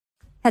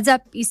Heads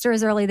up, Easter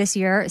is early this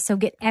year, so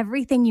get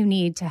everything you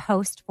need to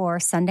host for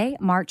Sunday,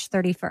 March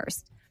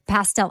 31st.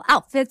 Pastel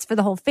outfits for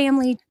the whole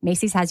family,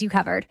 Macy's has you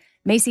covered.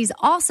 Macy's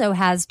also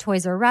has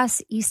Toys R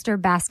Us Easter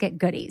basket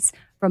goodies,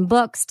 from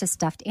books to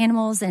stuffed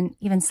animals and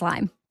even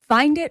slime.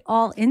 Find it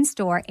all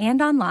in-store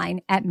and online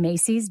at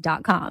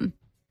Macys.com.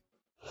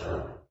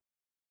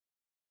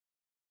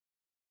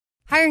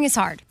 Hiring is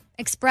hard.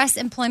 Express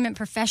Employment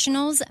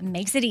Professionals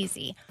makes it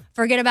easy.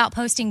 Forget about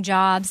posting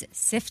jobs,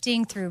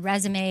 sifting through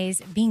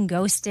resumes, being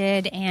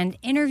ghosted, and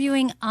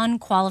interviewing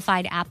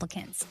unqualified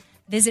applicants.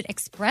 Visit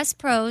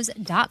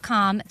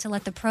expresspros.com to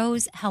let the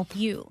pros help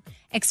you.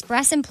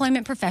 Express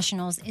Employment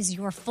Professionals is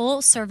your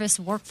full-service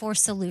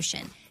workforce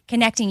solution,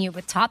 connecting you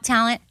with top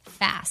talent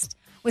fast.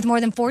 With more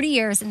than 40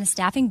 years in the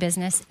staffing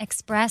business,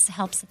 Express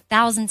helps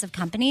thousands of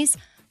companies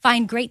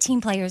find great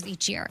team players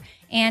each year,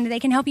 and they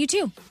can help you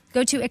too.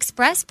 Go to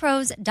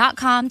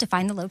expresspros.com to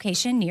find the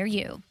location near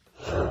you.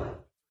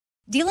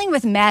 Dealing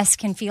with mess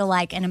can feel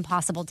like an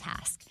impossible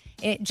task.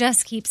 It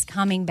just keeps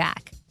coming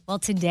back. Well,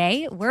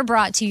 today we're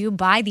brought to you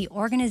by the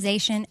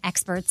organization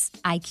experts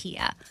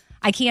IKEA.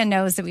 IKEA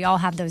knows that we all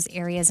have those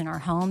areas in our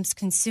homes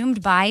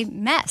consumed by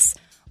mess,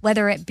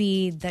 whether it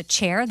be the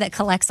chair that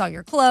collects all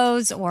your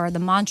clothes or the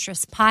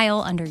monstrous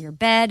pile under your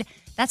bed.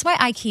 That's why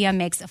IKEA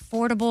makes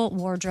affordable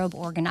wardrobe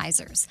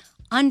organizers,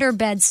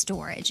 under-bed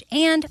storage,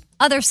 and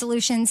other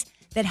solutions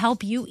that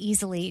help you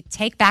easily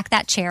take back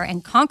that chair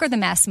and conquer the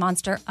mess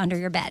monster under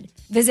your bed.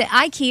 Visit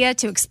IKEA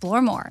to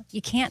explore more.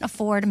 You can't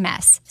afford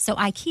mess, so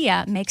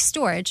IKEA makes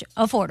storage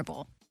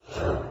affordable.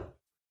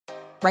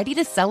 Ready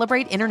to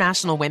celebrate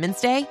International Women's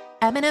Day?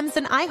 M&M's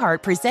and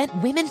iHeart present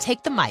Women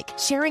Take the Mic,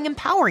 sharing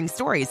empowering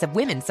stories of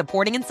women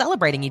supporting and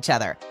celebrating each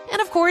other.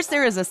 And of course,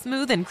 there is a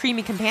smooth and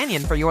creamy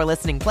companion for your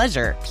listening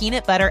pleasure,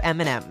 peanut butter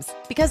M&M's.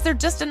 Because they're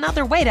just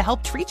another way to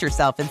help treat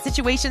yourself in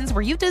situations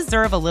where you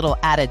deserve a little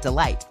added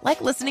delight,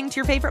 like listening to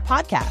your favorite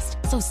podcast.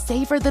 So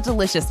savor the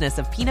deliciousness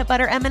of peanut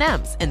butter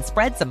M&M's and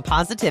spread some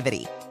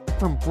positivity.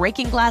 From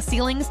breaking glass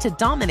ceilings to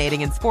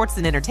dominating in sports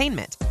and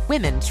entertainment,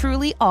 women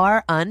truly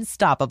are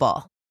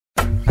unstoppable.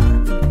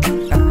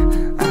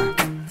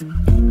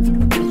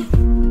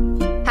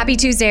 Happy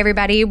Tuesday,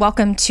 everybody.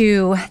 Welcome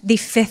to The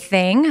Fifth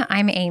Thing.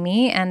 I'm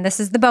Amy, and this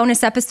is the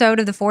bonus episode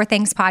of the Four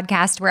Things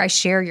podcast where I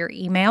share your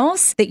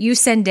emails that you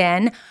send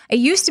in. It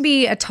used to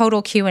be a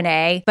total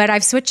Q&A, but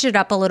I've switched it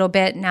up a little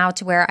bit now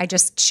to where I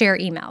just share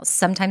emails.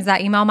 Sometimes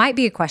that email might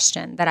be a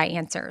question that I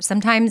answer.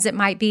 Sometimes it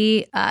might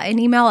be an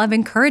email of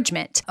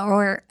encouragement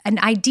or an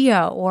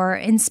idea or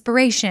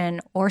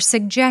inspiration or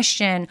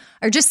suggestion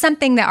or just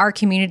something that our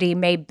community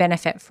may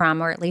benefit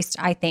from, or at least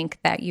I think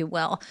that you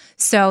will.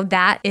 So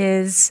that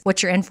is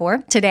what you're in for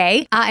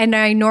today. And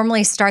I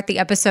normally start the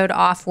episode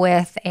off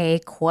with a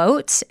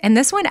quote. And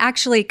this one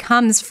actually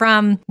comes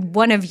from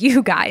one of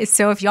you guys.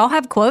 So if y'all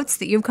have quotes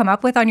that you've come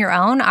up with on your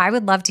own, I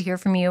would love to hear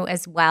from you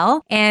as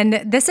well.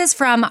 And this is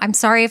from, I'm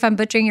sorry if I'm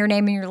butchering your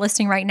name and you're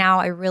listening right now.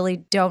 I really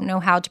don't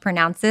know how to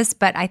pronounce this,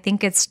 but I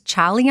think it's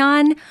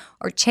Chalion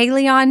or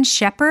Chalion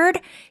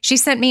Shepherd. She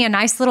sent me a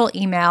nice little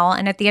email.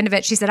 And at the end of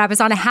it, she said, I was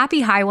on a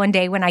happy high one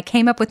day when I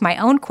came up with my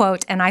own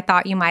quote and I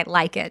thought you might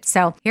like it.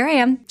 So here I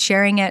am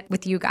sharing it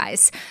with you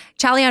guys.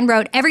 Chalion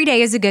wrote, every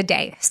day is a good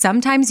day.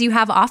 Sometimes you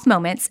have off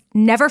moments.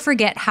 Never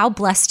forget how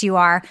blessed you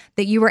are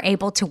that you were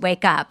able to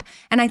wake up.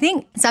 And I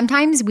think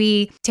sometimes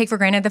we take for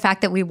granted the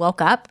fact that we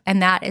woke up,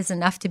 and that is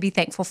enough to be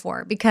thankful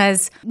for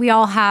because we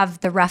all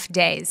have the rough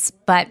days.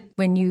 But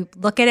when you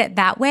look at it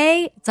that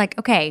way, it's like,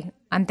 okay,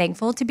 I'm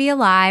thankful to be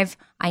alive.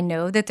 I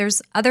know that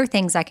there's other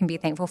things I can be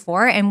thankful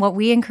for. And what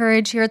we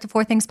encourage here at the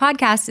Four Things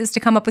podcast is to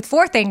come up with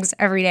 4 things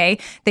every day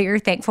that you're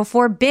thankful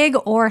for, big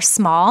or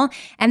small.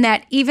 And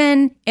that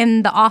even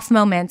in the off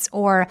moments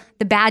or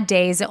the bad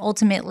days,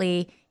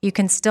 ultimately you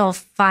can still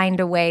find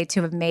a way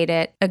to have made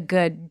it a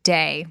good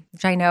day,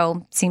 which I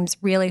know seems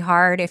really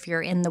hard if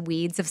you're in the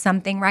weeds of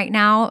something right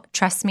now.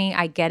 Trust me,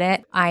 I get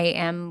it. I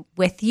am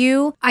with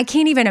you. I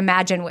can't even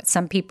imagine what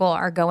some people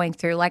are going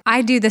through. Like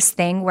I do this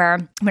thing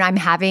where when I'm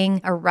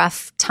having a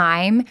rough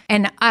time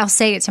and I'll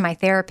say it to my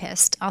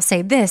therapist, I'll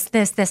say this,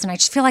 and I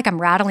just feel like I'm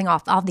rattling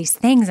off all these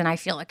things and I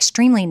feel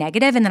extremely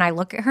negative. And then I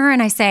look at her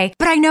and I say,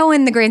 but I know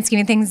in the grand scheme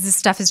of things, this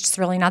stuff is just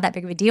really not that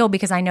big of a deal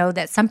because I know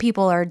that some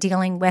people are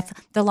dealing with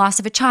the loss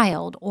of a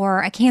child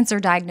or a cancer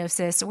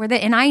diagnosis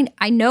and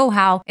I know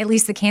how at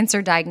least the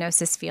cancer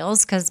diagnosis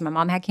feels because my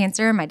mom had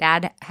cancer, my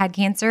dad had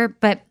cancer,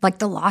 but like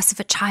the loss of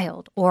a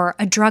child or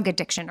a drug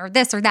addiction or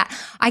this or that.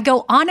 I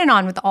go on and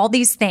on with all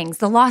these things,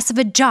 the loss of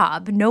a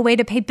job, no way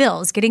to pay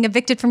bills, getting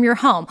evicted from your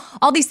home,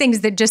 all these things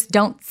that just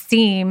don't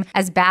seem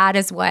as bad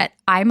as what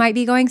I might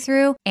be going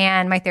through.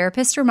 And my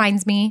therapist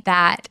reminds me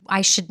that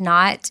I should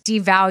not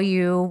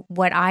devalue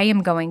what I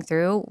am going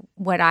through.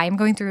 What I am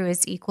going through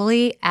is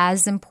equally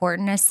as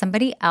important as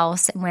somebody somebody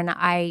else, and when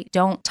I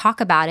don't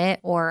talk about it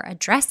or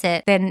address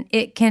it, then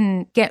it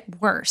can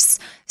get worse.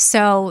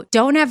 So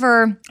don't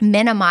ever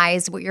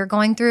minimize what you're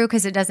going through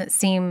because it doesn't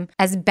seem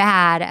as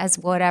bad as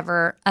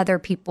whatever other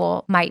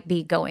people might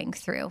be going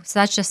through. So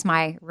that's just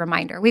my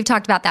reminder. We've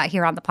talked about that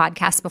here on the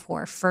podcast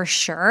before for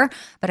sure,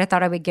 but I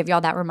thought I would give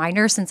y'all that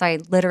reminder since I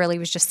literally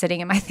was just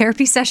sitting in my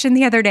therapy session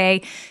the other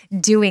day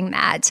doing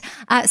that.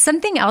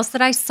 Something else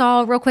that I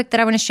saw real quick that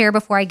I want to share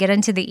before I get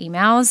into the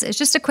emails is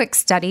just a quick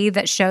study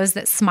that shows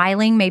that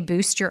smiling may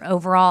boost your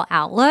overall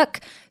outlook.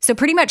 So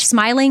pretty much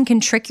smiling can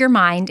trick your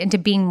mind into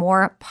being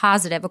more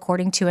positive,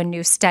 according to a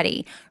new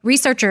study.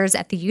 Researchers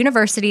at the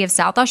University of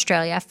South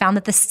Australia found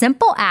that the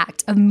simple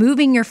act of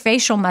moving your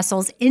facial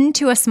muscles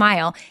into a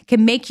smile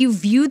can make you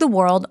view the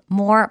world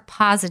more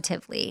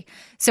positively.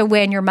 So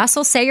when your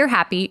muscles say you're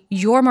happy,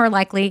 you're more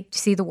likely to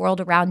see the world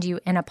around you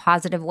in a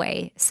positive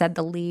way, said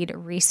the lead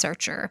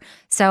researcher.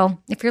 So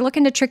if you're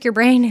looking to trick your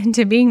brain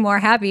into being more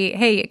happy,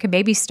 hey, it could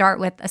maybe start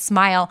with a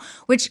smile,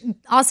 which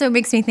also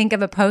makes me think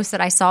of a post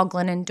that I saw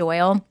Glennon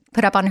Doyle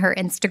put up on her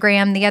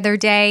Instagram the other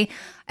day.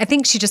 I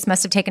think she just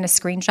must have taken a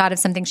screenshot of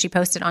something she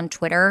posted on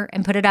Twitter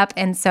and put it up.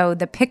 And so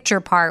the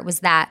picture part was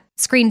that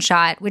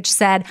screenshot, which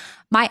said,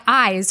 "My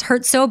eyes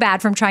hurt so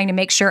bad from trying to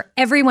make sure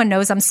everyone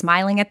knows I'm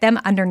smiling at them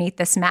underneath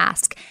this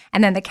mask."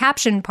 And then the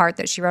caption part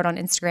that she wrote on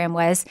Instagram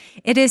was,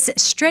 "It is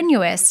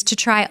strenuous to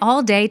try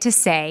all day to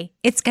say,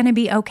 it's going to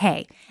be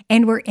okay.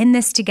 And we're in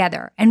this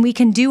together and we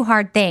can do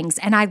hard things.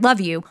 And I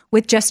love you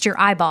with just your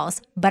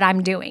eyeballs, but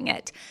I'm doing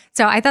it."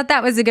 So I thought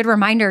that was a good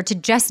reminder to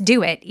just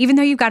do it. Even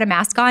though you've got a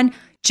mask on,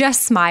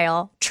 just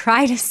smile.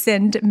 Try to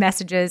send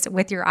messages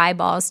with your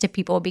eyeballs to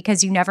people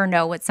because you never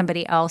know what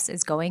somebody else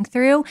is going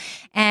through.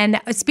 And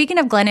speaking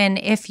of Glennon,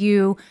 if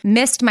you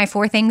missed my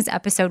 4 Things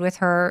episode with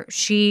her,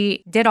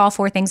 she did all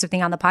 4 things with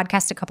me on the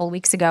podcast a couple of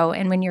weeks ago.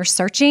 And when you're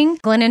searching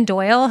Glennon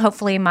Doyle,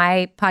 hopefully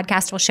my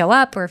podcast will show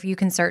up, or if you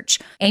can search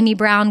Amy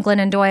Brown,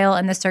 Glennon Doyle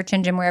in the search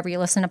engine wherever you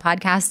listen to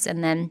podcasts,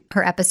 and then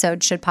her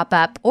episode should pop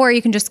up. Or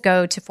you can just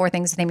go to 4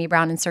 Things with Amy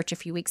Brown and search a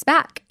few weeks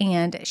back,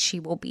 and she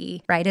will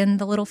be right in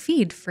the little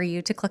feed for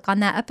you to click on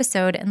that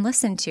episode and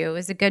listen to. It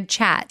was a good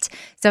chat.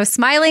 So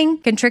smiling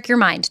can trick your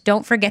mind.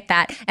 Don't forget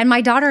that. And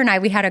my daughter and I,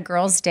 we had a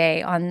girls'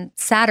 day on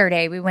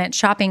Saturday. We went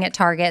shopping at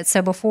Target.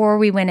 So before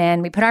we went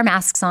in, we put our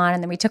masks on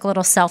and then we took a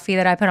little selfie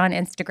that I put on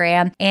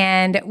Instagram.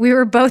 And we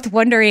were both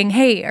wondering,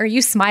 hey, are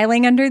you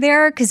smiling under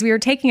there? Because we were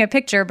taking a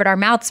picture, but our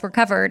mouths were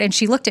covered. And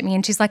she looked at me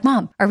and she's like,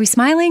 "Mom, are we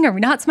smiling? Are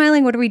we not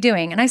smiling? What are we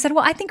doing?" And I said,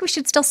 "Well, I think we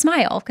should still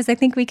smile because I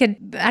think we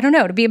could, I don't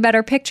know, to be a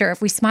better picture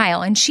if we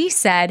smile." And she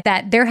said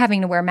that they're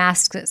having to wear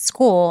masks at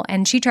school,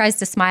 and she tries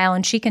to smile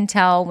and she can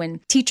tell when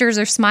teachers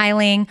are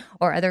smiling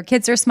or other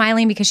kids are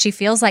smiling because she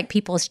feels like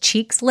people's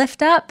cheeks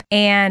lift up,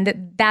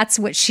 and that's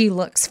what she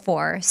looks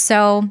for.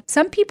 So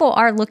some people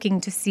are looking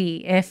to see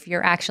if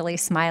you're actually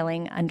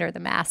smiling under the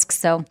mask.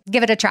 So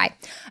give it a try.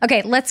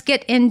 Okay, let's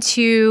get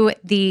into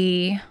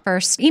the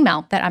first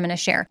email that I'm going to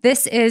share.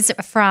 This is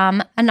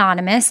from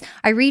Anonymous.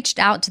 I reached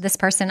out to this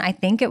person. I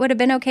think it would have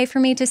been okay for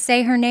me to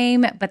say her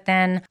name, but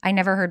then I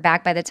never heard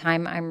back by the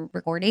time I'm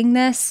recording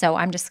this. So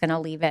I'm just going to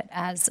leave it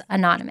as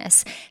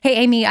Anonymous. "Hey,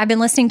 Amy, I've been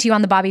listening to you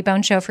on the Bobby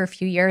Bone Show for a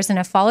few years and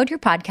have followed your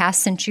podcast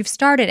since you've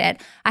started it.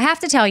 I have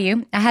to tell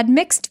you, I had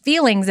mixed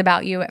feelings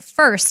about you at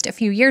first a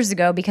few years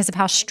ago because of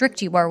how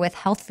strict you were with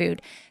health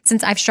food,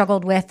 since I've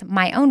struggled with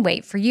my own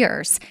weight for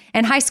years.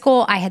 In high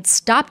school, I had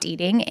stopped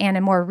eating, and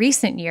in more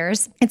recent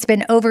years, it's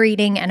been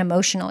overeating and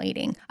emotional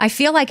eating. I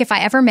feel like if I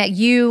ever met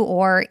you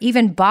or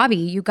even Bobby,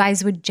 you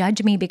guys would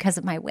judge me because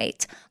of my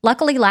weight.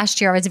 Luckily, last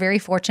year, I was very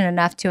fortunate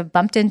enough to have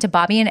bumped into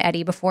Bobby and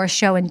Eddie before a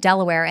show in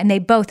Delaware, and they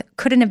both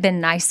couldn't have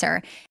been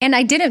nicer. And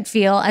I didn't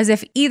feel as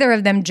if either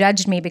of them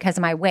judged me because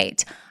of my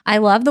weight. I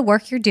love the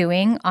work you're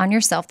doing on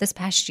yourself this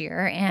past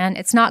year, and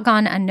it's not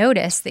gone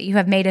unnoticed that you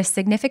have made a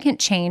significant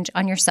change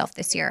on yourself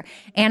this year.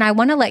 And I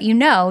want to let you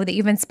know that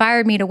you've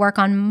inspired me to work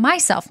on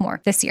myself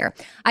more this year.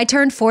 I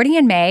turned 40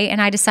 in May,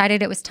 and I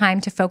decided it was time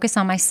to focus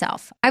on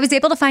myself. I was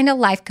able to find a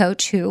life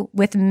coach who,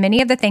 with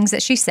many of the things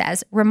that she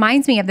says,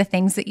 reminds me of the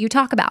things that you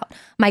talk about.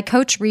 My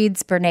coach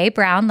reads Brené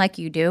Brown like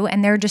you do,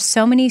 and there are just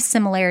so many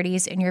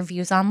similarities in your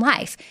views on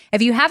life.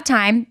 If you have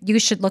time, you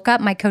should look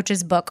up my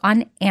coach's book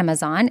on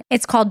Amazon.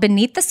 It's called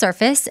Beneath the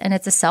Surface, and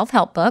it's a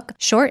self-help book,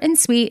 short and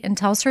sweet, and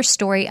tells her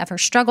story of her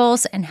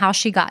struggles and how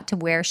she got to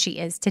where she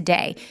is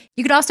today.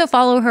 You could also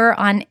follow her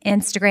on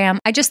Instagram.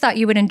 I just thought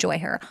you would enjoy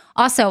her.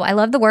 Also, I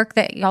love the work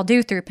that y'all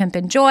do through Pimp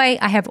and Joy.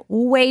 I have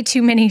way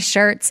too many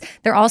shirts.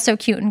 They're all so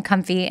cute and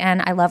comfy,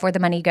 and I love where the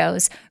money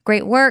goes.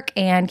 Great work,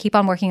 and keep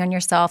on working on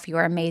yourself. You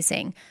are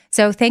amazing.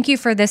 So thank you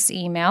for this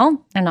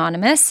email,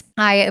 Anonymous.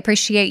 I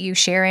appreciate you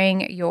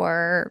sharing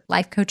your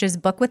life coach's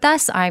book with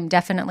us. I'm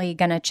definitely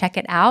going to check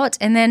it out.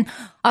 And then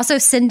Also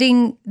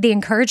sending the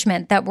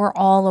encouragement that we're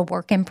all a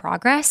work in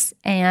progress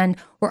and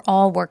we're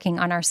all working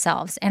on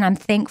ourselves. And I'm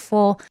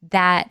thankful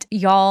that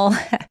y'all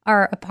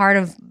are a part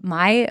of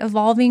my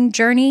evolving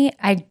journey.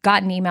 I'd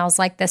gotten emails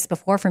like this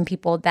before from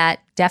people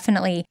that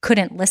definitely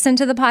couldn't listen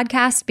to the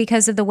podcast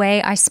because of the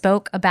way I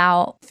spoke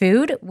about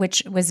food,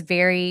 which was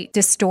very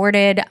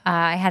distorted.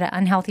 I had an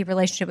unhealthy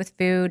relationship with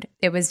food.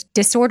 It was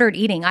disordered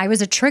eating. I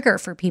was a trigger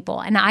for people.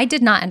 And I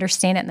did not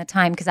understand it in the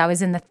time because I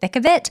was in the thick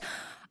of it.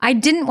 I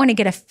didn't want to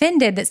get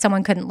offended that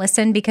someone couldn't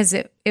listen because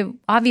it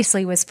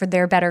obviously was for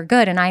their better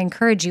good. And I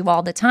encourage you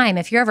all the time,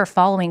 if you're ever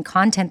following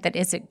content that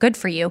isn't good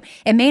for you,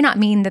 it may not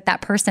mean that that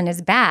person is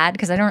bad,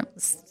 because I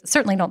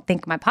certainly don't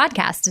think my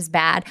podcast is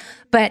bad.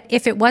 But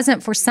if it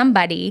wasn't for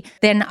somebody,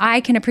 then I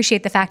can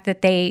appreciate the fact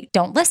that they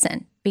don't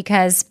listen,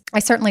 because I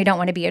certainly don't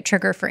want to be a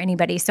trigger for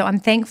anybody. So I'm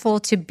thankful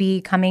to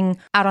be coming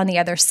out on the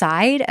other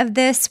side of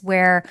this,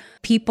 where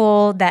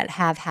people that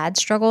have had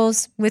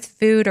struggles with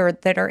food or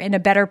that are in a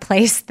better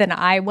place than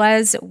I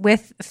was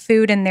with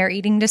food and their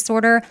eating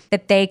disorder,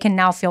 that they can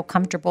now feel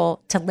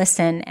comfortable to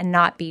listen and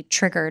not be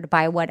triggered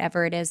by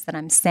whatever it is that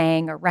I'm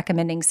saying or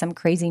recommending some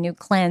crazy new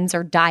cleanse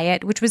or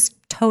diet, which was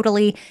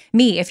totally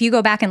me. If you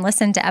go back and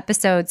listen to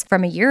episodes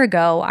from a year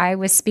ago, I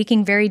was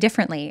speaking very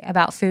differently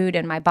about food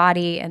and my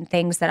body and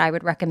things that I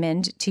would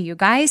recommend to you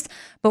guys.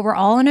 But we're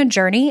all on a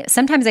journey.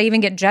 Sometimes I even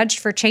get judged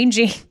for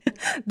changing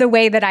the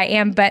way that I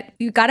am, but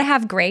you got to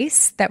have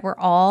grace that we're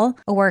all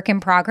a work in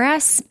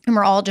progress and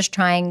we're all just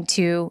trying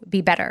to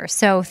be better.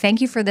 So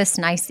thank you for this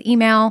nice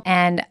email.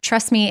 And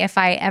trust me, if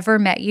I ever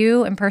met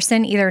you in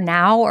person, either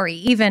now or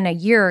even a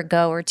year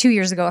ago or 2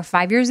 years ago or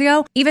 5 years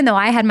ago, even though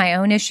I had my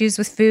own issues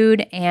with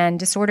food and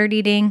disordered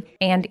eating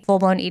and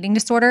full-blown eating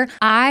disorder,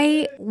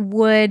 I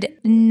would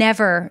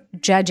never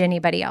judge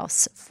anybody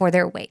else for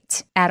their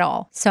weight at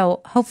all.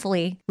 So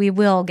hopefully we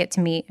will get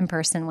to meet in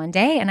person one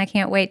day. And I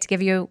can't wait to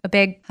give you a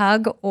big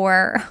hug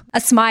or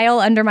a smile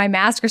under my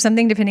mask or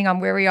something, depending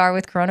on where we are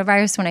with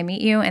coronavirus when I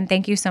meet you. And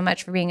thank you so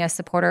much for being a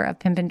supporter of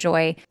Pimp and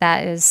Joy.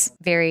 That is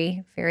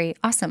very, very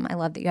awesome. I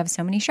love that you have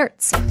so many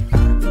shirts.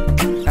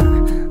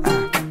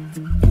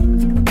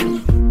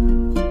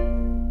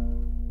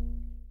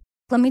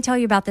 Let me tell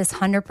you about this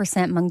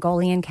 100%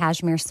 Mongolian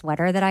cashmere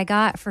sweater that I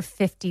got for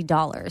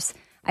 $50.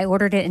 I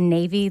ordered it in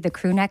navy, the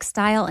crew neck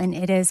style, and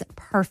it is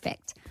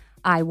perfect.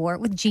 I wore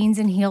it with jeans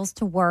and heels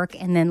to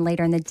work, and then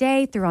later in the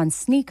day threw on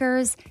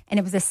sneakers, and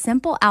it was a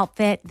simple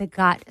outfit that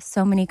got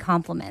so many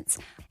compliments.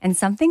 And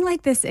something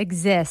like this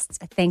exists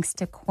thanks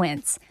to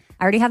Quince.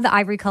 I already have the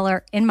ivory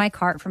color in my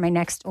cart for my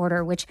next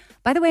order, which,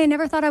 by the way, I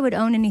never thought I would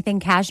own anything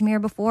cashmere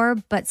before,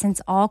 but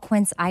since all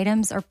Quince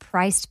items are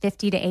priced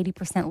 50 to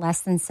 80%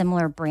 less than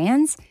similar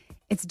brands,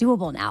 it's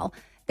doable now.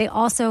 They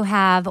also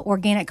have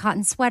organic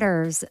cotton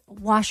sweaters,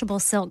 washable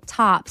silk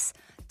tops,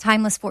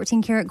 timeless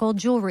 14-karat gold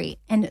jewelry,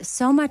 and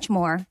so much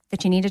more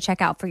that you need to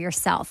check out for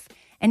yourself.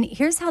 And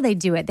here's how they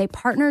do it. They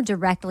partner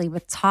directly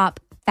with top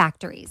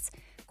factories.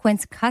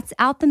 Quince cuts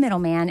out the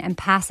middleman and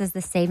passes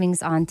the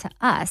savings on to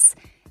us.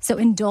 So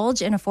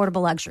indulge in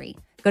affordable luxury.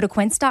 Go to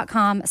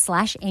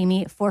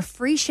quince.com/Amy for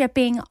free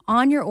shipping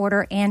on your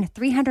order and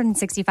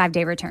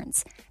 365-day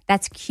returns.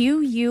 That's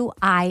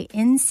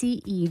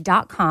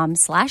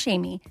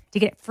QUINCE.com/Amy to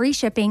get free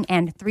shipping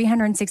and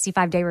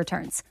 365-day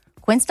returns.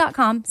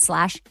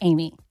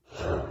 Quince.com/Amy.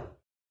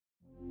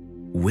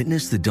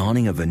 Witness the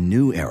dawning of a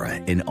new era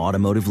in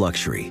automotive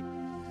luxury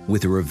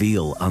with a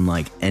reveal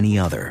unlike any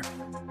other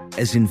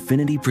as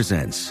Infiniti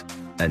presents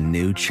a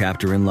new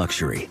chapter in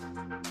luxury,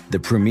 the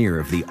premiere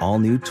of the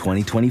all-new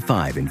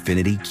 2025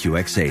 Infiniti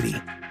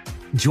QX80.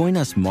 Join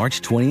us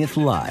March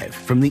 20th live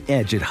from the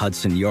Edge at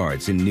Hudson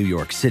Yards in New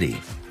York City,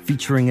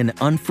 featuring an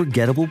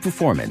unforgettable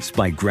performance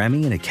by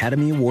Grammy and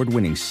Academy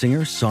Award-winning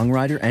singer,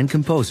 songwriter, and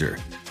composer,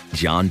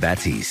 Jon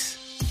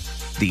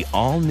Batiste. The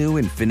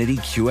all-new Infiniti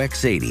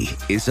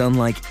QX80 is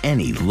unlike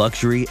any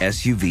luxury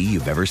SUV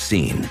you've ever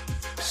seen.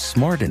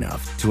 Smart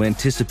enough to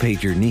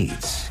anticipate your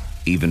needs,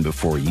 even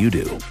before you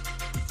do.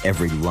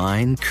 Every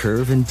line,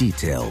 curve, and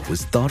detail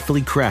was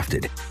thoughtfully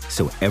crafted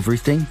so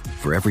everything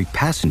for every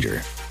passenger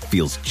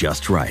feels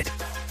just right.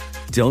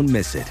 Don't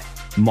miss it.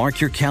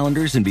 Mark your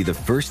calendars and be the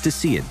first to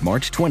see it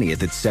March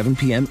 20th at 7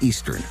 p.m.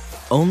 Eastern,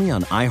 only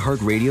on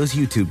iHeartRadio's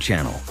YouTube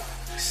channel.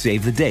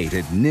 Save the date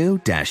at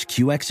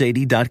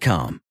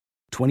new-QX80.com.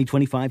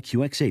 2025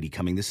 QX80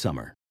 coming this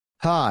summer.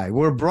 Hi,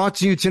 we're brought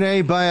to you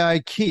today by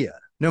IKEA.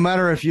 No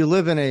matter if you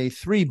live in a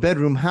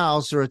 3-bedroom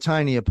house or a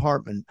tiny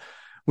apartment,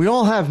 we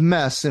all have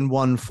mess in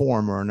one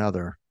form or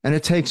another, and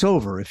it takes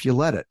over if you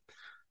let it.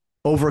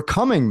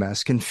 Overcoming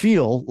mess can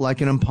feel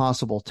like an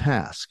impossible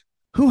task.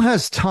 Who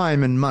has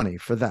time and money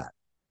for that?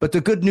 But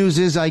the good news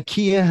is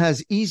IKEA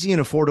has easy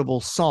and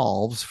affordable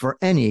solves for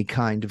any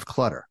kind of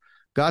clutter.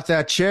 Got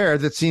that chair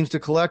that seems to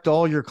collect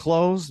all your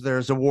clothes?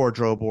 There's a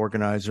wardrobe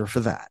organizer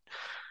for that.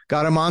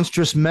 Got a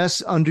monstrous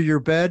mess under your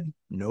bed?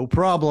 No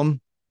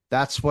problem.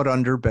 That's what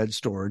under bed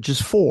storage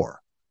is for.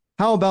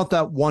 How about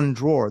that one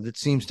drawer that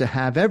seems to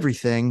have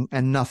everything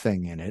and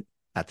nothing in it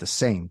at the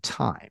same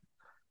time?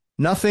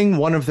 Nothing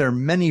one of their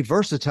many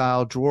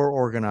versatile drawer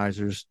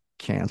organizers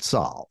can't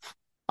solve.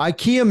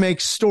 IKEA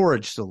makes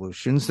storage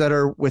solutions that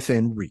are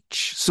within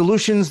reach,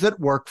 solutions that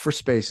work for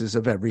spaces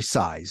of every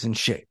size and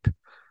shape,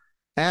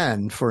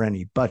 and for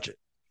any budget.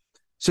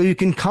 So you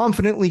can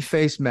confidently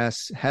face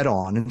mess head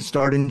on and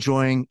start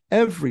enjoying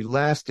every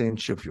last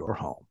inch of your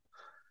home.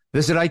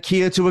 Visit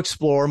IKEA to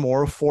explore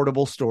more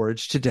affordable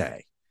storage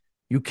today.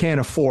 You can't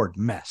afford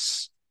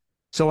mess.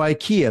 So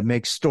IKEA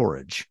makes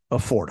storage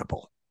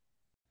affordable.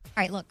 All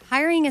right, look,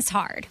 hiring is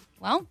hard.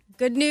 Well,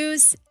 good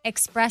news,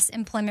 Express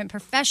Employment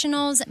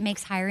Professionals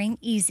makes hiring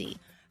easy.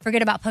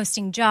 Forget about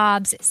posting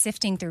jobs,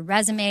 sifting through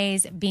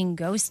resumes, being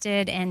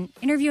ghosted, and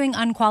interviewing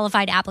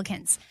unqualified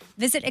applicants.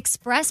 Visit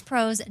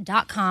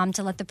expresspros.com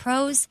to let the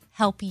pros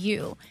help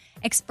you.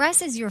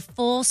 Express is your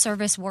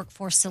full-service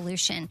workforce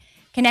solution,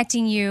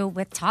 connecting you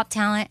with top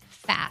talent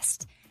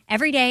fast.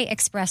 Every day,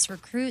 Express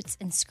recruits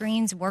and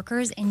screens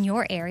workers in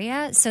your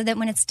area so that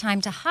when it's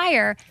time to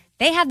hire,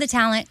 they have the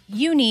talent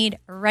you need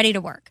ready to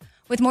work.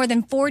 With more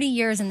than 40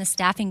 years in the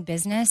staffing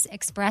business,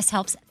 Express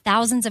helps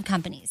thousands of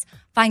companies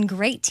find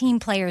great team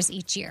players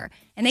each year,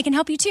 and they can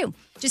help you too.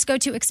 Just go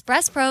to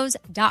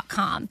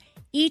expresspros.com.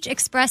 Each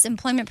Express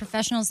Employment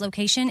Professionals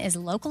location is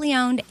locally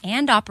owned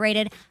and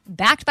operated,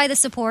 backed by the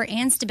support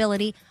and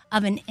stability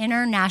of an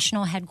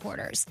international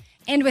headquarters.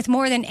 And with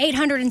more than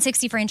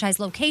 860 franchise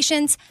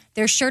locations,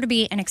 there's sure to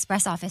be an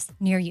Express office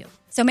near you.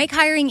 So make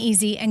hiring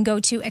easy and go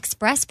to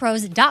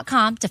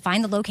expresspros.com to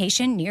find the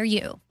location near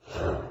you.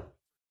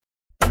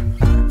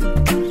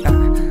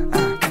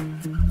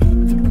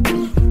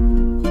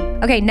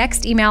 Okay,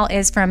 next email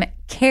is from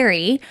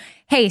Carrie.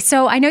 Hey,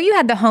 so I know you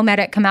had the home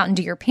edit come out and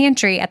do your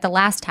pantry at the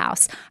last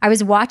house. I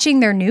was watching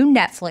their new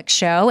Netflix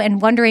show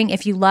and wondering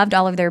if you loved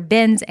all of their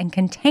bins and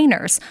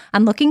containers.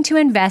 I'm looking to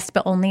invest,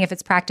 but only if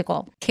it's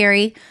practical.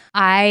 Carrie,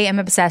 I am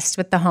obsessed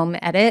with the home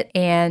edit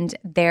and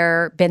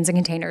their bins and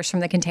containers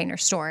from the Container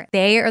Store.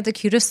 They are the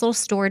cutest little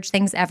storage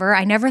things ever.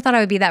 I never thought I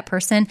would be that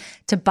person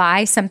to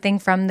buy something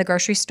from the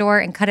grocery store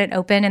and cut it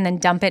open and then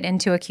dump it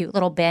into a cute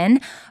little bin.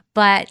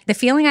 But the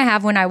feeling I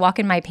have when I walk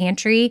in my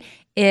pantry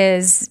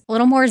is a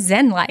little more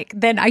zen-like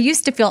than I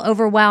used to feel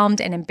overwhelmed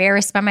and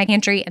embarrassed by my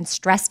pantry and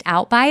stressed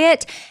out by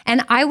it.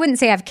 And I wouldn't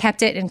say I've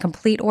kept it in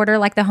complete order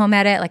like the home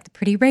edit, like the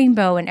pretty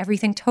rainbow and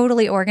everything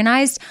totally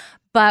organized.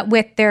 But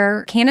with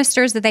their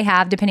canisters that they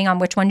have, depending on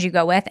which ones you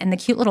go with, and the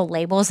cute little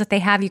labels that they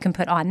have you can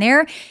put on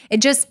there,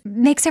 it just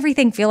makes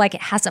everything feel like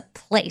it has a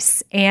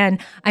place. And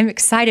I'm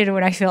excited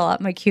when I fill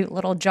up my cute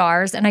little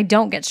jars, and I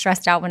don't get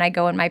stressed out when I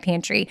go in my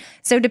pantry.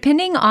 So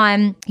depending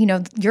on,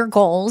 your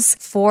goals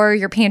for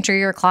your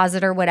pantry or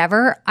closet or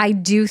whatever, I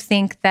do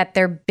think that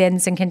their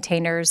bins and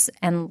containers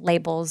and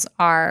labels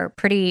are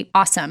pretty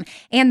awesome.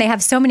 And they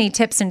have so many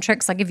tips and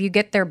tricks. Like if you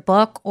get their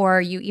book or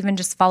you even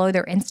just follow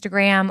their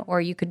Instagram, or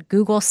you could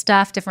Google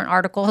stuff, different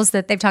articles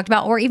that they've talked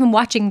about, or even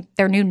watching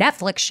their new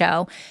Netflix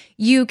show,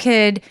 you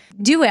could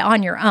do it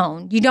on your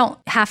own. You don't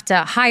have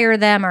to hire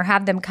them or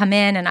have them come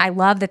in. And I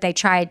love that they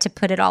tried to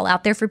put it all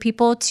out there for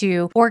people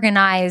to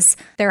organize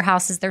their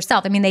houses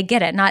themselves. I mean, they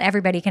get it. Not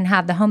everybody can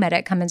have the home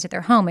edit come into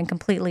their home and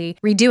completely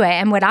redo it.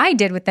 And what I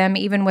did with them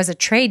even was a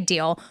trade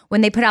deal.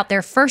 When they put out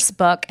their first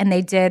book and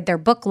they did their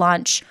book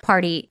launch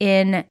party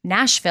in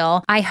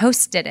Nashville, I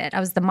hosted it.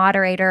 I was the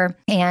moderator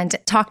and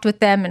talked with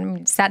them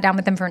and sat down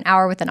with them for an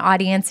hour with an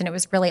audience, and it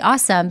was really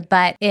awesome.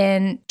 But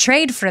in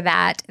trade for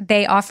that,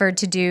 they offered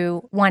to do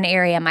one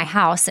area in my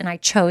house, and I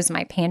chose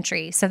my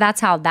pantry. So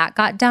that's how that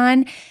got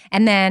done.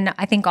 And then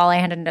I think all I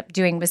ended up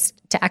doing was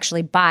to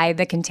actually buy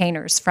the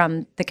containers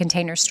from the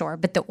Container Store,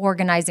 but the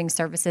organizing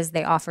services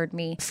they offered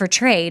me for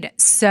trade.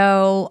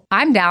 So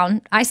I'm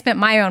down. I spent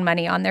my own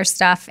money on their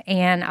stuff,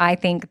 and I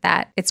think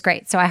that it's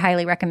great. So I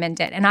highly recommend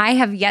it. And I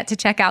have yet to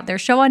check out their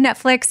show on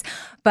Netflix,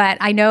 but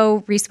I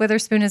know Reese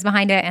Witherspoon is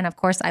behind it. And of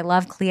course, I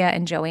love Clea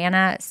and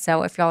Joanna.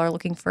 So if y'all are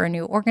looking for a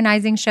new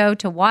organizing show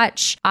to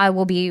watch, I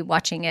will be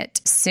watching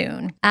it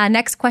soon.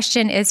 Next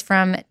question is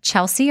from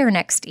Chelsea, or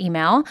next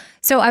email.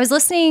 So I was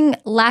listening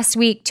last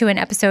week to an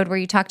episode where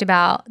you talked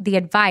about the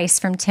advice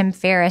from Tim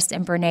Ferriss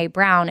and Brene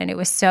Brown, and it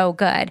was so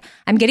good.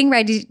 I'm getting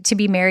ready to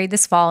be married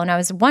this fall, and I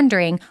was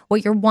wondering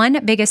what your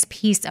one biggest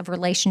piece of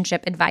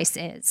relationship advice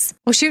is.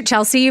 Well, shoot,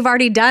 Chelsea, you've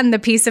already done the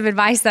piece of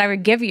advice that I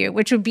would give you,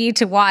 which would be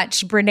to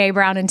watch Brene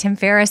Brown and Tim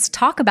Ferriss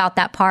talk about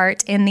that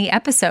part in the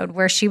episode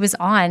where she was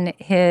on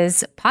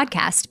his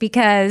podcast,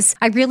 because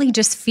I really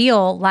just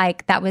feel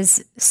like that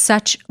was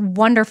such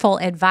wonderful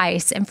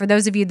advice. And for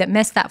those of you that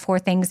missed that 4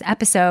 Things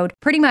episode,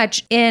 pretty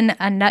much in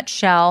a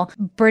nutshell,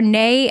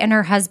 Brene and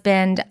her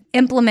husband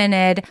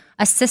implemented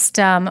a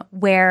system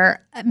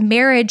where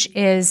marriage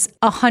is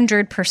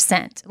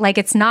 100%. Like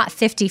it's not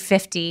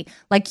 50-50.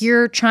 Like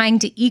you're trying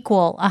to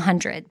equal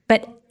 100,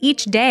 but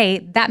each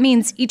day, that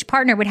means each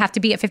partner would have to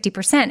be at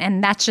 50%.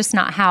 And that's just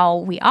not how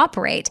we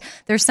operate.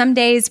 There's some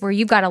days where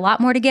you've got a lot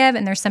more to give,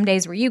 and there's some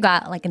days where you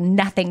got like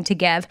nothing to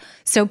give.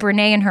 So Brene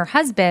and her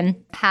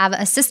husband have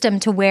a system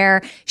to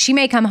where she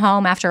may come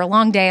home after a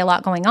long day, a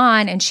lot going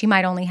on, and she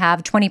might only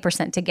have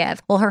 20% to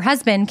give. Well, her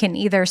husband can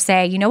either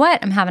say, you know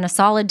what, I'm having a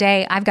solid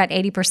day. I've got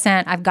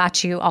 80%. I've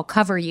got you. I'll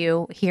cover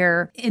you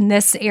here in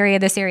this area,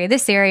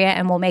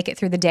 and we'll make it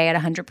through the day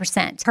at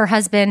 100%. Her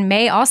husband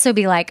may also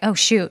be like, oh,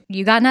 shoot,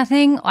 you got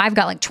nothing? I've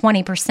got like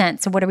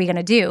 20%. So what are we going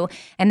to do?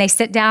 And they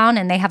sit down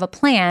and they have a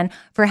plan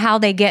for how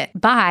they get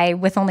by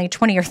with only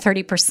 20 or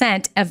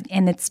 30%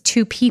 and it's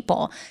two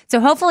people. So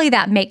hopefully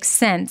that makes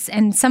sense.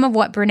 And some of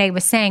what Brene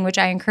was saying, which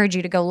I encourage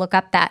you to go look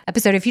up that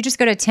episode. If you just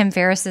go to Tim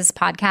Ferriss's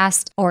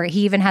podcast, or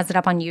he even has it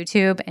up on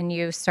YouTube, and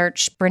you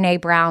search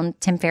Brene Brown,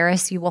 Tim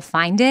Ferriss, you will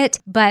find it.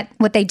 But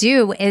what they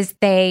do is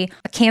they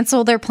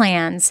cancel their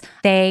plans.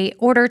 They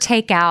order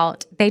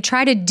takeout. They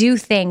try to do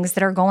things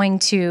that are going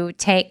to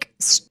take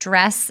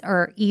stress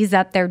or ease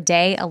up their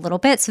day a little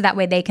bit, so that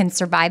way they can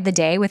survive the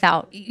day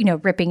without,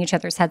 ripping each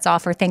other's heads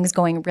off or things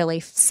going really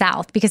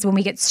south. Because when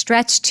we get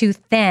stretched too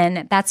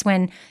thin, that's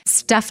when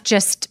stuff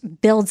just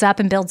builds up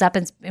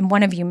and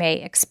one of you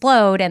may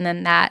explode, and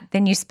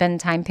then you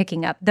spend time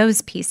picking up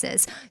those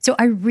pieces. So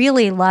I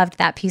really loved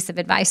that piece of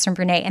advice from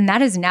Brene, and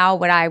that is now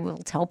what I will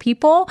tell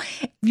people.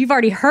 You've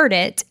already heard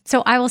it.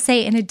 So I will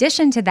say, in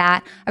addition to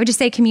that, I would just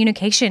say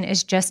communication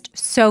is just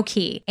so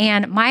key.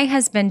 And my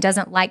husband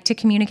doesn't like to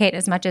communicate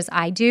as much as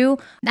I do.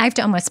 I have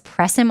to almost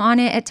press him on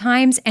it at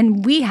times,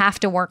 and we have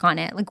to work on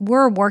it. Like,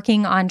 we're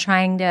working on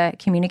trying to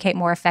communicate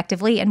more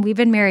effectively, and we've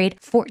been married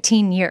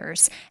 14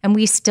 years, and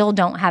we still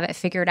don't have it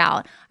figured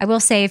out. I will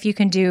say, if you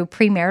can do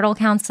premarital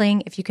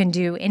counseling, if you can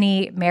do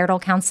any marital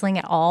counseling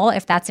at all,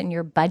 if that's in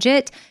your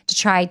budget, to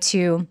try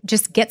to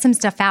just get some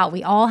stuff out.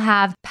 We all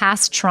have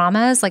past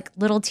traumas, like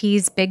little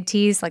T's, big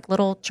T's, like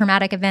little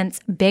traumatic events,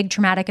 big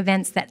traumatic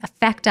events that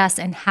affect us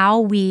and how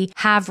we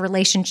have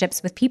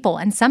relationships with people.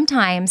 And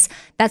sometimes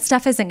that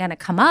stuff isn't going to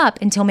come up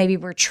until maybe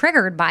we're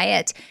triggered by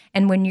it.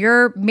 And when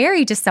you're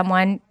married to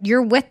someone,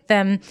 you're with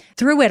them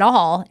through it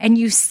all, and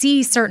you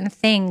see certain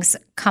things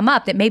come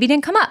up that maybe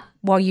didn't come up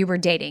while you were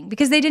dating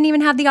because they didn't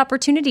even have the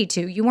opportunity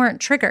to. You weren't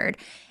triggered.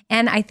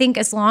 And I think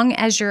as long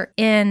as you're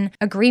in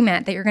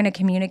agreement that you're going to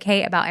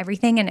communicate about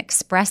everything and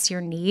express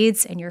your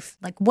needs and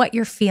what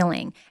you're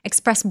feeling,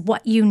 express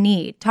what you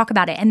need, talk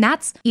about it. And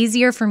that's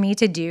easier for me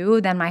to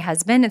do than my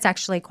husband. It's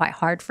actually quite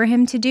hard for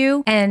him to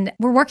do. And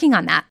we're working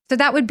on that. So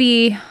that would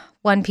be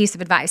one piece of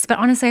advice. But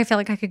honestly, I feel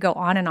like I could go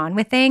on and on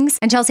with things.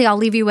 And Chelsea, I'll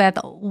leave you with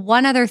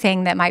one other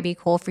thing that might be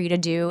cool for you to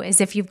do is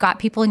if you've got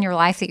people in your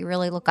life that you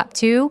really look up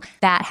to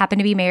that happen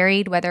to be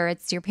married, whether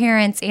it's your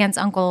parents, aunts,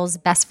 uncles,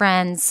 best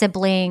friends,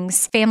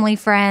 siblings, family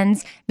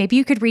friends, maybe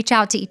you could reach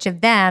out to each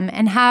of them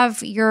and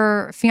have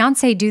your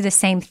fiance do the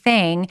same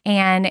thing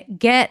and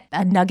get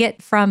a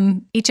nugget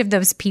from each of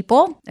those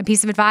people, a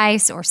piece of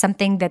advice or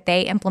something that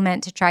they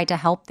implement to try to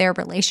help their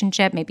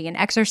relationship, maybe an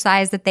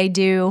exercise that they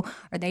do,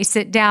 or they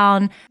sit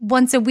down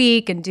once a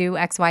week and do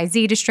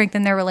XYZ to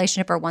strengthen their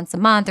relationship, or once a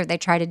month, or they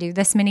try to do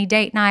this many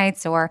date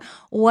nights or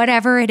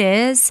whatever it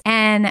is,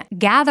 and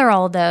gather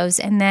all those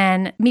and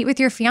then meet with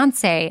your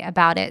fiance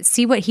about it.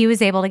 See what he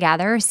was able to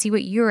gather, see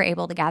what you were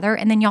able to gather,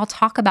 and then y'all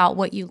talk about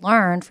what you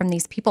learned from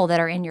these people that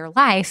are in your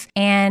life.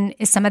 And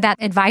is some of that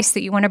advice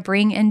that you want to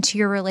bring into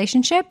your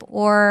relationship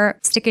or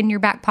stick in your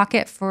back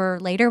pocket for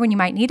later when you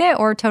might need it,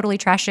 or totally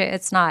trash it?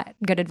 It's not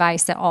good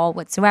advice at all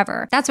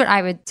whatsoever. That's what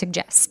I would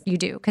suggest you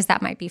do, because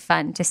that might be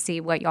fun to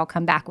see what y'all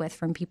come back with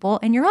from people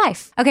in your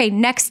life. Okay,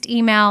 next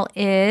email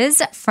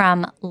is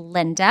from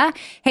Linda.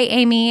 Hey,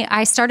 Amy,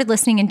 I started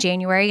listening in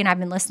January and I've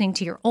been listening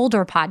to your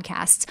older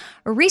podcasts.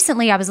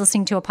 Recently, I was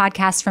listening to a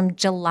podcast from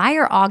July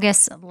or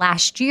August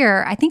last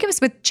year. I think it was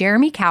with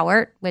Jeremy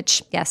Cowart,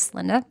 which, yes,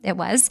 Linda, it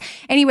was.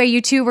 Anyway, you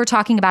two were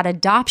talking about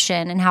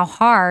adoption and how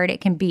hard it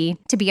can be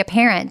to be a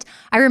parent.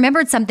 I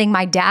remembered something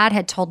my dad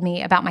had told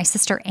me about my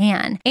sister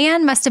Anne.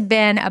 Anne must have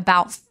been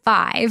about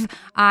 5.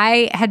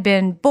 I had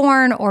been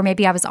born, or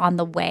maybe I was on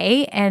the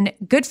way, and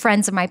good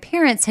friends of my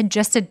parents had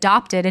just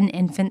adopted an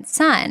infant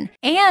son.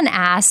 Anne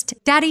asked,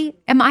 Daddy,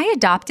 am I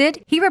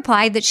adopted? He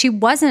replied that she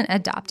wasn't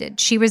adopted.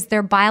 She was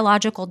their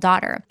biological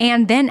daughter.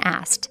 Anne then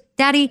asked,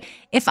 Daddy,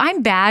 if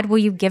I'm bad, will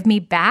you give me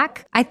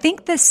back? I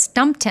think this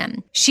stumped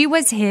him. She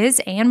was his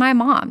and my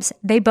mom's.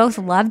 They both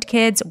loved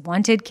kids,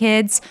 wanted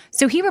kids.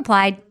 So he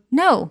replied,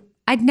 No,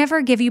 I'd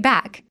never give you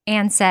back.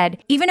 Anne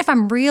said, Even if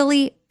I'm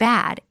really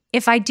bad,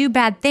 if I do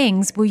bad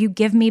things, will you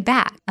give me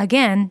back?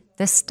 Again,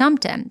 this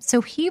stumped him. So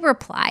he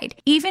replied,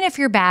 Even if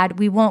you're bad,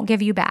 we won't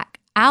give you back.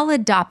 I'll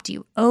adopt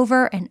you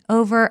over and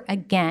over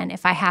again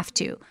if I have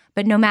to.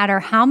 But no matter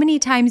how many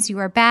times you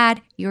are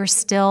bad, you're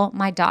still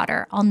my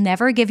daughter. I'll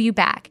never give you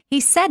back. He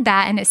said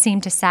that and it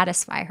seemed to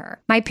satisfy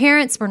her. My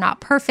parents were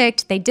not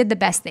perfect. They did the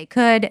best they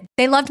could.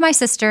 They loved my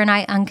sister and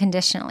I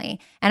unconditionally.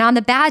 And on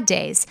the bad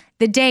days,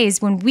 the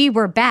days when we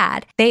were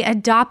bad, they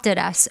adopted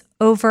us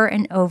over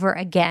and over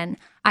again.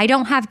 I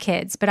don't have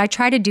kids, but I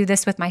try to do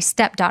this with my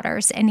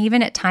stepdaughters and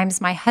even at times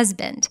my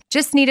husband.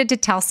 Just needed to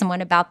tell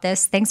someone about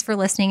this. Thanks for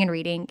listening and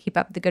reading. Keep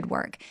up the good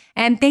work.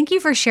 And thank you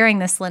for sharing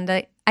this,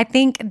 Linda. I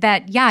think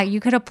that, you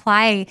could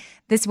apply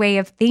this way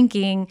of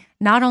thinking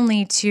not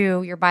only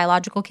to your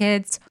biological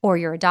kids or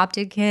your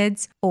adopted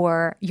kids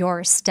or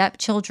your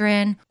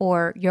stepchildren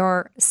or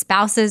your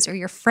spouses or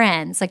your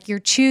friends. Like, you're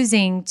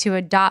choosing to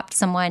adopt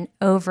someone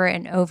over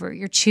and over.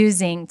 You're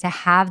choosing to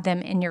have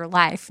them in your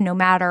life. No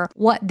matter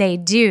what they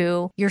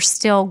do, you're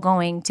still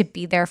going to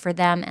be there for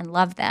them and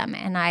love them.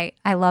 And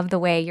I love the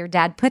way your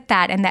dad put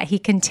that, and that he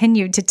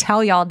continued to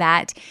tell y'all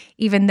that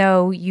even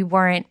though you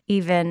weren't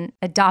even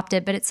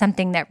adopted, but it's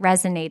something that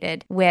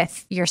resonated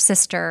with your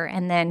sister,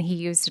 and then he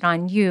used it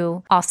on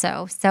you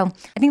also. So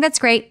I think that's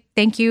great.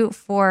 Thank you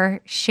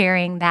for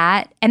sharing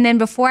that. And then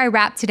before I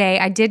wrap today,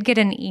 I did get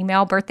an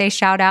email birthday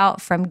shout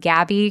out from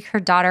Gabby. Her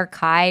daughter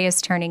Kai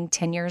is turning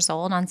 10 years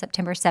old on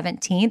September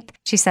 17th.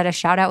 She said a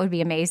shout out would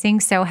be amazing.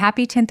 So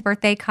happy 10th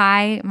birthday,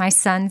 Kai. My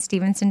son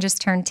Stevenson just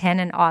turned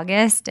 10 in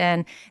August,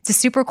 and it's a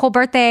super cool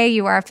birthday.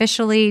 You are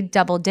officially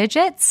double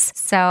digits.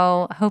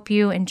 So hope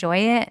you enjoy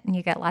it and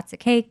you get lots of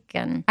cake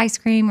and ice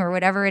cream or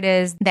whatever it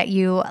is that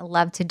you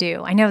love to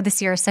do. I know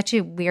this year is such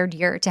a weird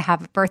year to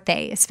have a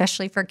birthday,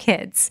 especially for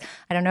kids.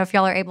 I don't know if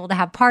y'all are able to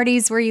have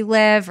parties where you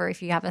live or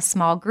if you have a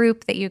small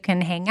group that you can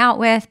hang out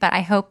with, but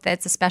I hope that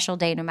it's a special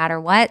day no matter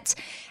what.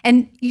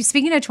 And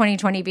speaking of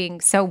 2020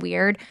 being so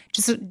weird,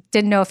 just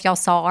didn't know if y'all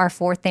saw our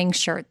 4 Things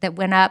shirt that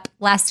went up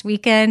last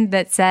weekend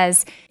that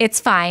says,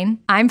 "It's fine,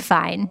 I'm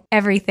fine,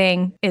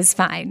 everything is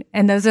fine."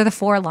 And those are the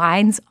 4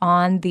 lines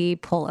on the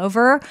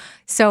pullover.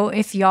 So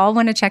if y'all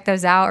want to check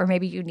those out, or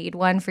maybe you need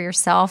one for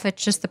yourself,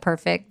 it's just the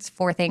perfect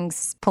 4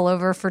 Things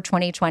pullover for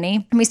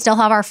 2020. And we still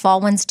have our fall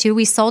ones too.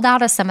 We sold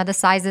out of some of the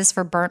sizes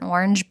for burnt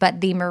orange, but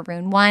the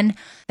maroon one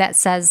that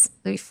says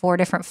 4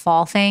 different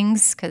fall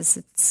things, because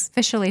it's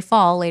officially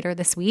fall later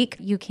this week.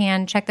 You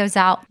can check those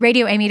out.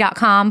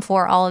 RadioAmy.com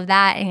for all of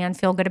that, and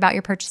feel good about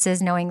your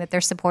purchases knowing that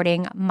they're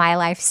supporting My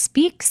Life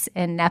Speaks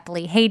in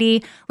Nepali,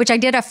 Haiti, which I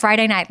did a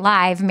Friday Night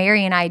Live.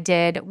 Mary and I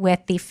did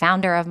with the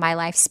founder of My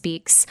Life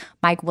Speaks,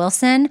 Mike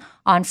Wilson,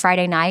 on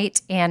Friday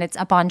night, and it's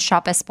up on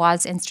Shop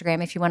Espoir's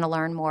Instagram if you want to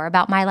learn more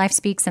about My Life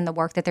Speaks and the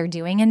work that they're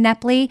doing in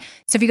Nepali.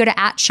 So if you go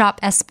to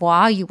 @Shop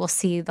Espoir, you will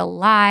see the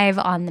live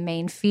on the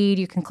main feed.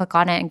 You can click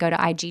on it and go to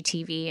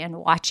IGTV and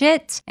watch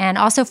it, and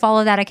also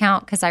follow that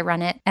account because I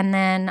run it. And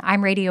then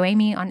I'm Radio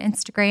Amy on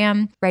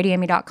Instagram,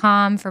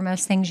 radioamy.com for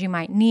most things you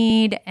might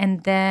need,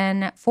 and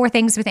then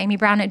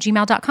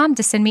 4thingswithamybrown@gmail.com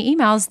to send me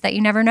emails that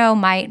you never know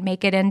might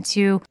make it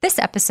into this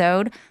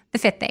episode, The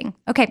Fifth Thing.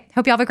 Okay,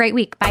 hope you all have a great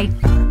week. Bye.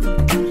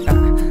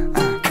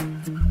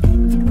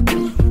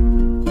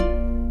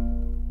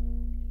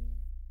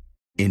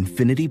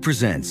 Infiniti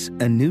presents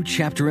a new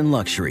chapter in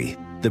luxury,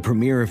 the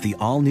premiere of the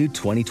all-new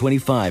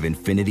 2025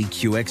 Infiniti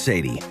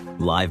QX80,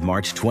 live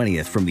March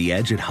 20th from the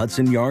Edge at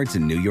Hudson Yards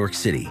in New York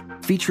City,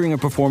 featuring a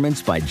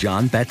performance by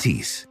John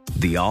Batiste.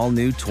 The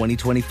all-new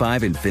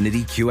 2025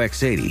 Infiniti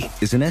QX80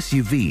 is an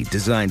SUV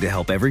designed to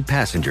help every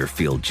passenger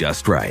feel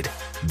just right.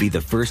 Be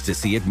the first to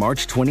see it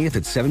March 20th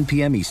at 7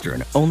 p.m.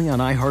 Eastern, only on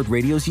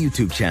iHeartRadio's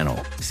YouTube channel.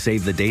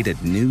 Save the date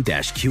at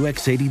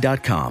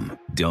new-QX80.com.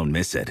 Don't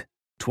miss it.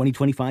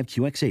 2025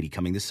 QX80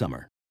 coming this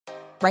summer.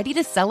 Ready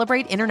to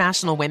celebrate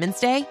International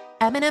Women's Day?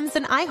 M&M's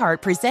and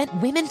iHeart present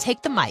Women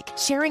Take the Mic,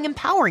 sharing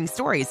empowering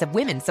stories of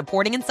women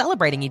supporting and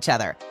celebrating each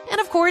other.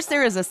 And of course,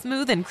 there is a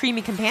smooth and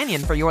creamy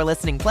companion for your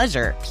listening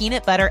pleasure,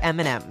 peanut butter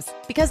M&M's.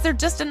 Because they're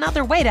just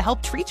another way to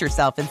help treat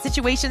yourself in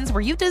situations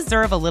where you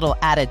deserve a little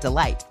added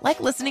delight,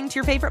 like listening to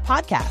your favorite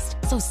podcast.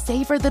 So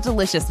savor the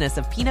deliciousness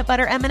of peanut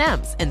butter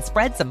M&M's and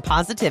spread some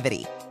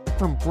positivity.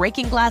 From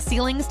breaking glass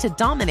ceilings to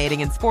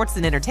dominating in sports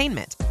and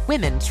entertainment,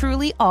 women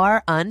truly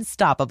are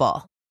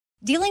unstoppable.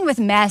 Dealing with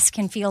mess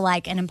can feel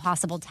like an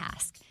impossible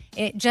task.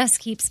 It just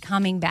keeps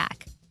coming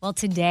back. Well,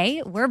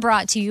 today we're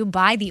brought to you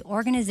by the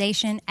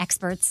organization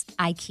experts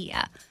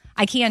IKEA.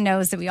 IKEA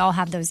knows that we all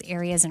have those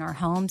areas in our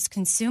homes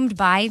consumed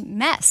by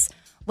mess,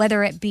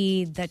 whether it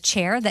be the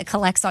chair that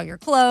collects all your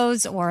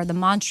clothes or the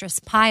monstrous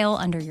pile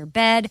under your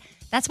bed.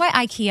 That's why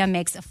IKEA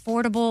makes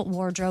affordable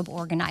wardrobe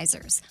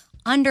organizers,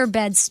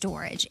 under-bed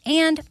storage,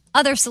 and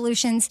other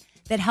solutions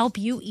that help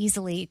you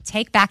easily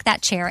take back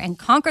that chair and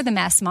conquer the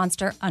mess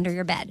monster under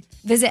your bed.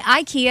 Visit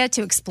IKEA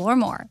to explore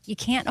more. You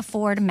can't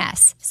afford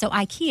mess, so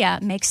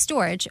IKEA makes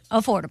storage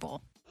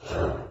affordable.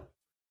 All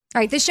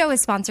right, this show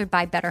is sponsored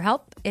by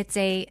BetterHelp. It's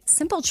a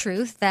simple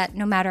truth that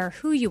no matter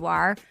who you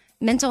are,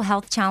 mental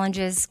health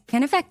challenges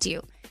can affect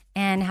you,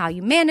 and how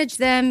you manage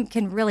them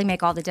can really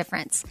make all the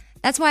difference.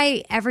 That's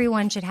why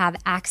everyone should have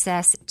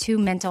access to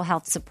mental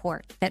health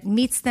support that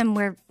meets them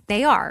where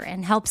they are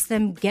and helps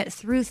them get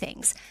through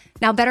things.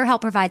 Now,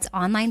 BetterHelp provides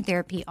online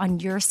therapy on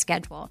your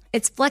schedule.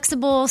 It's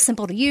flexible,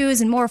 simple to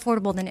use, and more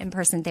affordable than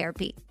in-person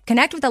therapy.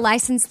 Connect with a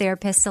licensed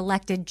therapist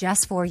selected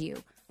just for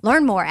you.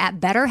 Learn more at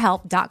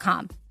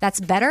BetterHelp.com. That's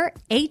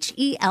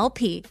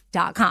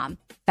BetterHelp.com.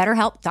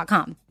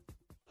 BetterHelp.com.